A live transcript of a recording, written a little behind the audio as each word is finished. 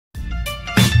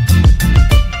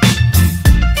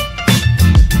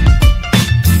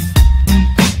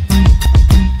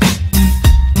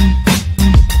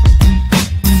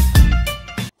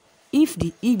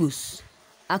Igbos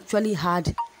actually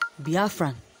had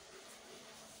Biafran,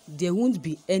 there won't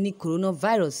be any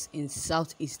coronavirus in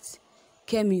Southeast,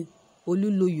 Kemi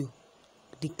Olunloyo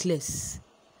declares.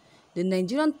 The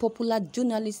Nigerian popular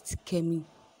journalist Kemi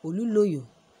Olunloyo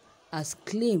has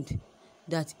claimed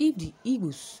that if the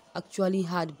Igbos actually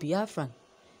had Biafran,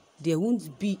 there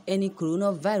won't be any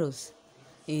coronavirus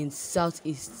in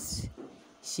Southeast.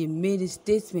 She made a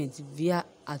statement via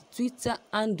a Twitter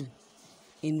handle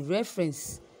in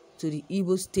reference to the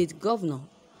Igbo state governor,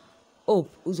 Hope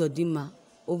Uzodinma,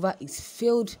 over his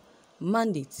failed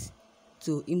mandate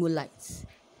to Imolites.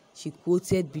 She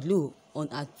quoted below on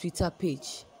her Twitter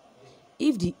page,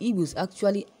 "If the Igbos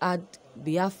actually had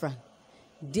Biafran,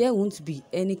 there won't be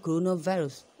any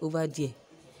coronavirus over there.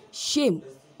 Shame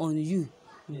on you,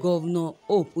 Governor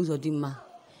Hope Uzodinma.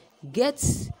 Get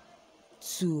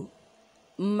to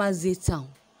Maze town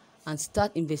and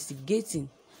start investigating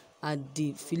at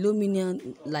the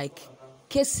phenomenon-like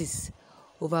cases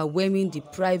overwhelming the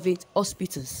private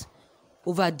hospitals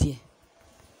over there.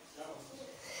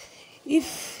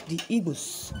 If the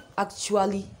Igbos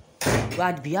actually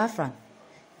had Biafran,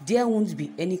 there won't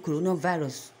be any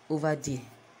coronavirus over there.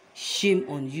 Shame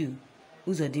on you,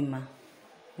 Uzodinma."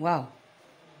 Wow.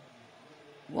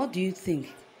 What do you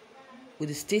think with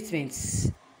the statements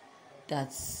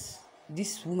that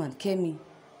this woman, Kemi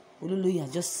Olunloyo,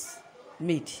 has just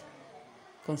made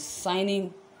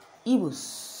concerning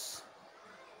Igbos?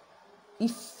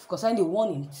 If concerning the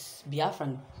warnings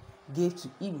Biafran gave to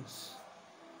Igbos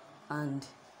and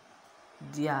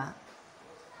their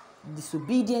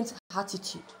disobedient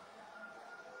attitude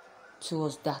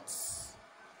towards that,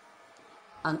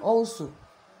 and also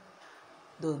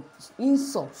the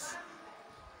insults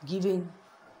given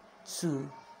to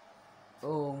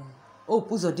Hope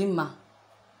Uzodinma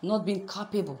not being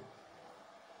capable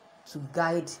to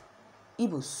guide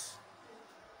Igbos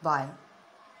by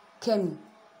Kemi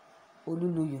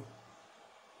Olunloyo.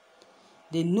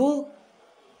 They know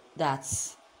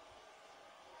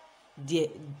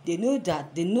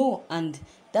and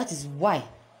that is why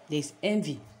there is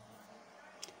envy.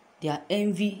 They are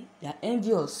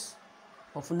envious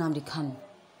of Nnamdi Kanu.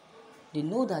 They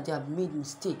know that they have made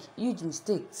huge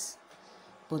mistakes,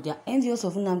 but they are envious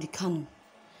of Nnamdi Kanu.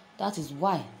 That is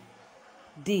why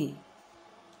they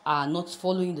are not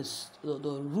following the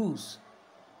rules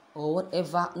or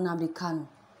whatever Nnamdi Kanu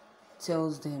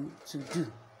tells them to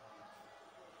do.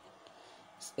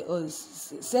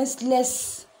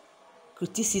 Senseless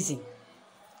criticism.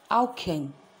 How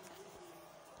can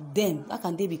they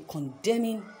be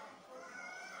condemning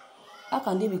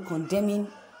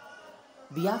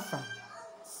Biafra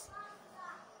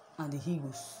and the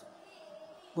Igbos?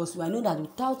 Because I know that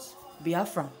without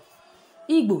Biafra,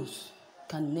 Igbos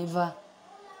can never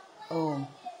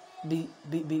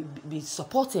be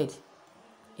supported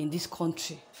in this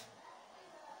country.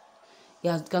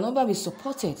 It can never be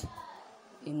supported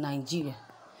in Nigeria.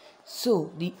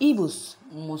 So the Igbos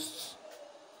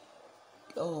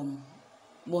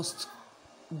must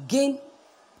gain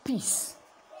peace,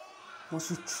 must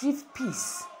retrieve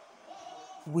peace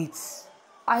with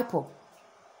IPOB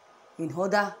in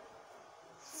order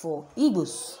for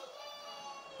Igbos,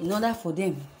 in order for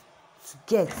them to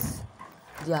get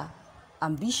their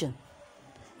ambition,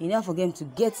 in order for them to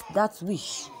get that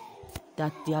wish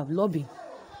that they have lobbied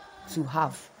to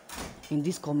have in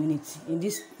this community, in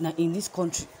this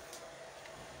country.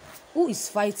 Who is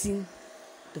fighting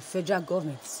the federal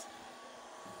government?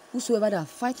 Whosoever that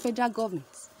fight federal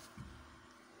government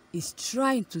is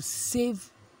trying to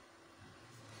save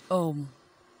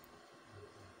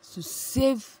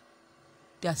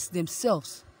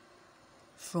themselves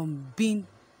from being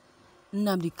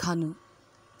Nnamdi Kanu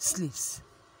slaves.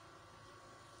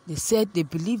 They said they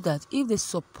believe that if they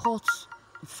support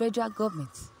the federal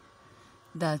government,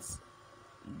 that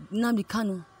Nnamdi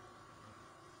Kanu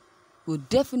will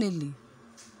definitely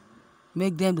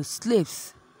make them the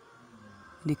slaves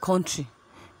in the country,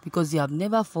 because they have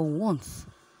never for once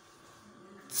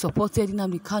supported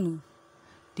Nnamdi Kanu.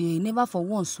 They never for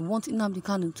once want Nnamdi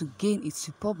Kanu to gain its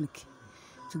republic,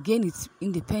 to gain its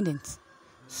independence.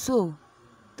 So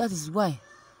that is why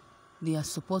they are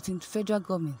supporting the federal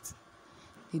government.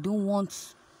 They don't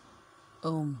want they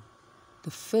don't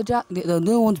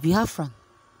want Biafran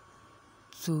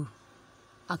to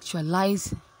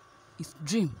actualize its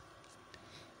dream.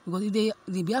 Because if the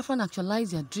Biafran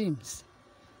actualize their dreams,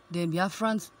 then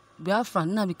Biafran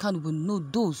Nnamdi Kanu will know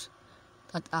those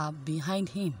that are behind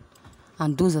him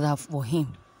and those that are for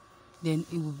him. Then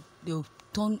they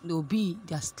will be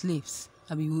their slaves.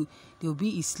 They will be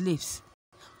his slaves.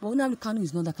 But Nnamdi Kanu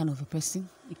is not that kind of a person.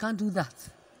 He can't do that.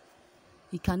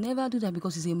 He can never do that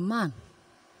because he's a man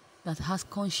that has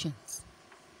conscience.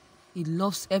 He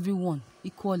loves everyone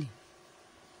equally.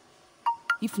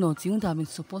 If not, he wouldn't have been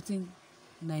supporting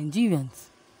Nigerians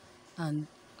and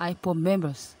IPOB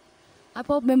members.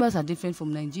 IPOB members are different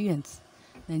from Nigerians.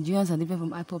 Nigerians are different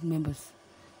from IPOB members.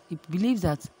 He believes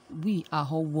that we are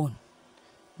all one.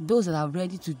 Those that are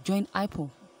ready to join IPOB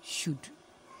should.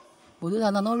 But those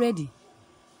that are not ready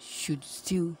should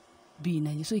still be in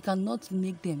Nigeria. So he cannot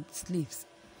make them slaves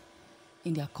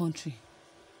in their country.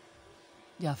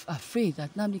 They are afraid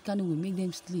that Nnamdi Kanu will make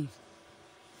them slaves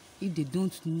if they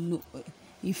don't know,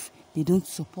 if they don't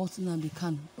support Nnamdi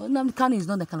Kanu. But Nnamdi Kanu is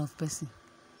not that kind of person.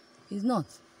 He's not.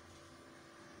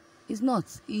 He's not.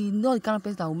 He's not the kind of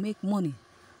person that will make money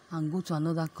and go to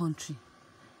another country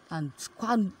and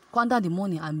squander the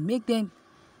money and make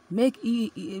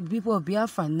people of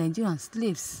Biafra and Nigerian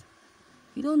slaves.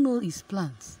 You don't know his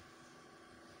plans.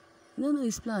 You don't know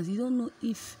his plans. You don't know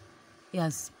if he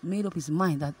has made up his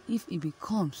mind that if he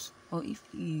becomes, or if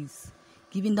he's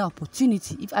given the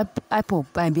opportunity, if IPOB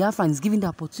and Biafra is given the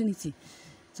opportunity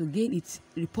to gain its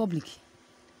republic,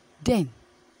 then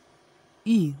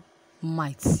he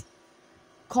might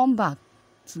come back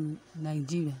to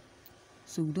Nigeria.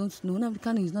 So we don't know. Nnamdi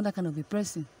Kanu is not that kind of a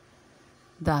person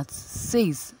that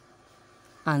says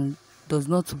and does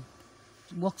not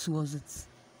work towards it.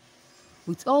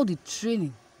 With all the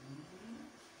training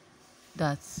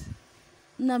that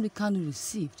Nnamdi Kanu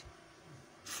received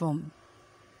from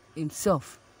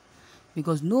himself,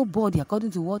 because nobody,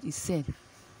 according to what he said,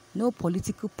 no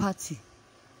political party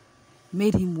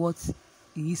made him what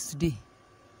he is today.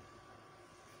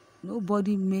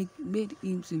 Nobody made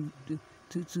him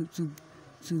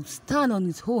to stand on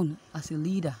his own as a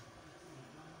leader.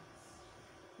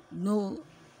 No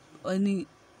any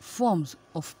forms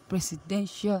of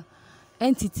presidential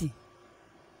entity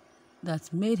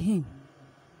that made him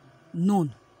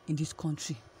known in this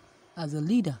country as a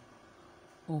leader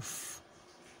of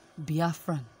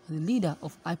Biafran, as a leader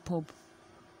of IPOB,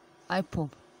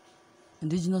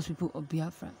 indigenous people of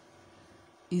Biafra.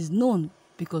 Is known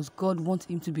because God wants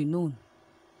him to be known.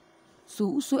 So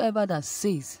whosoever that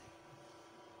says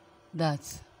that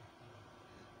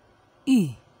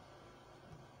he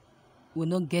will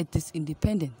not get this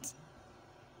independent,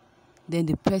 then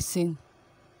the person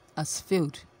has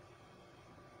failed.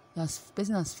 The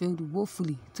person has failed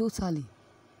woefully, totally.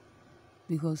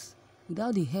 Because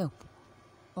without the help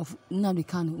of Nnamdi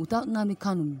Kanu, without Nnamdi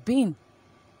Kanu being,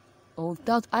 or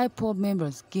without IPOB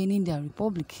members gaining their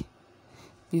republic,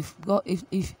 without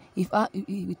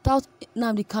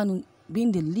Nnamdi Kanu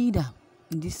being the leader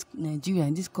in this Nigeria,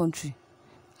 in this country,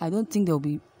 I don't think there will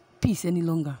be peace any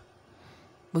longer.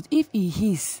 But if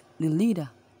he is the leader,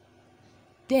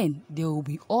 then there will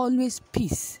be always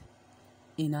peace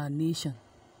in our nation,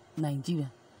 Nigeria.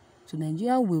 So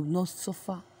Nigeria will not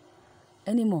suffer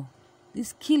anymore.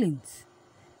 These killings,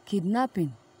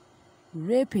 kidnapping,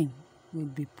 raping will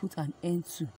be put an end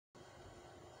to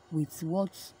with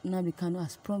what Nnamdi Kanu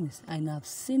has promised. And I've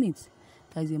seen it.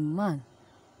 There is a man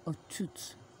of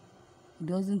truth. He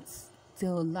doesn't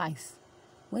tell lies.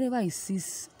 Whenever he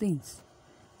sees things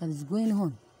that is going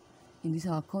on in this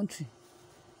our country,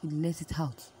 he lets it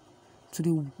out to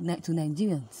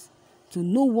Nigerians to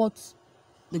know what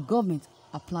the government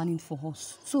are planning for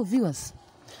us. So viewers,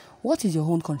 what is your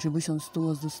own contributions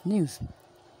towards this news?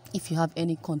 If you have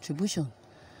any contribution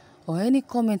or any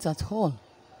comments at all,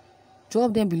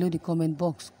 drop them below the comment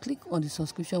box. Click on the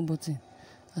subscription button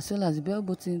as well as the bell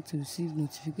button to receive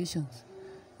notifications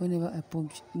whenever I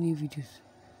publish new videos.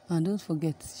 And don't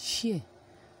forget, share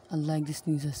and like this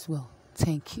news as well.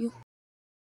 Thank you.